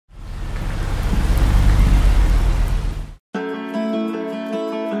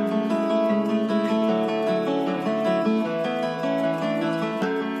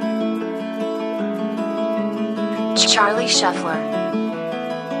Charlie Shuffler.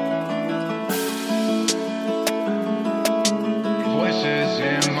 Voices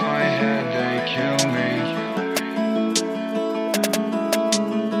in my head, they kill me.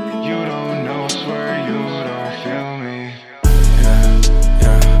 You don't know, swear you don't feel me.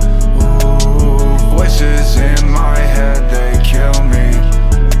 Yeah, ooh. Voices in my head, they kill me.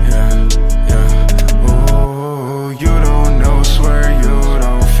 Yeah, ooh. You don't know, swear you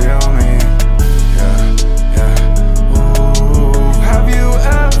don't feel me. Yeah, ooh. Have you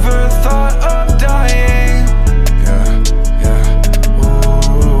ever thought of dying?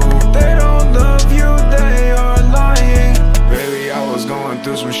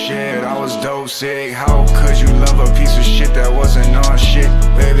 Through some shit, I was dope sick. How could you love a piece of shit that wasn't on shit?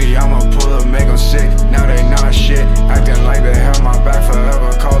 Baby, I'ma pull up, make them sick. Now they not shit, acting like they have my back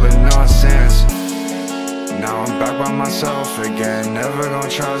forever, call it nonsense. Now I'm back by myself again, never gonna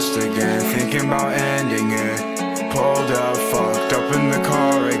trust again, thinking about ending it. Pulled up, fucked up in the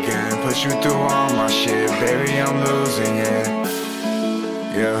car again, put you through all my shit, baby, I'm losing it.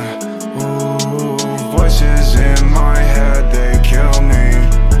 Yeah, ooh, voices in my head, they kill me.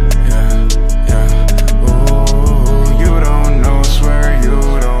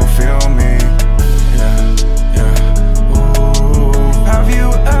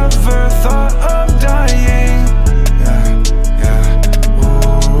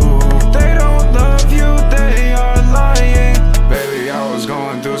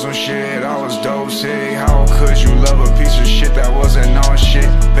 Shit, I was dope sick. How could you love a piece of shit that wasn't on shit?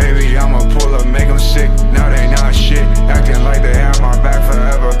 Baby, I'ma pull up, make them sick. Now they not shit, acting like they have my back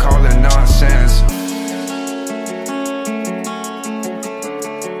forever, call it nonsense.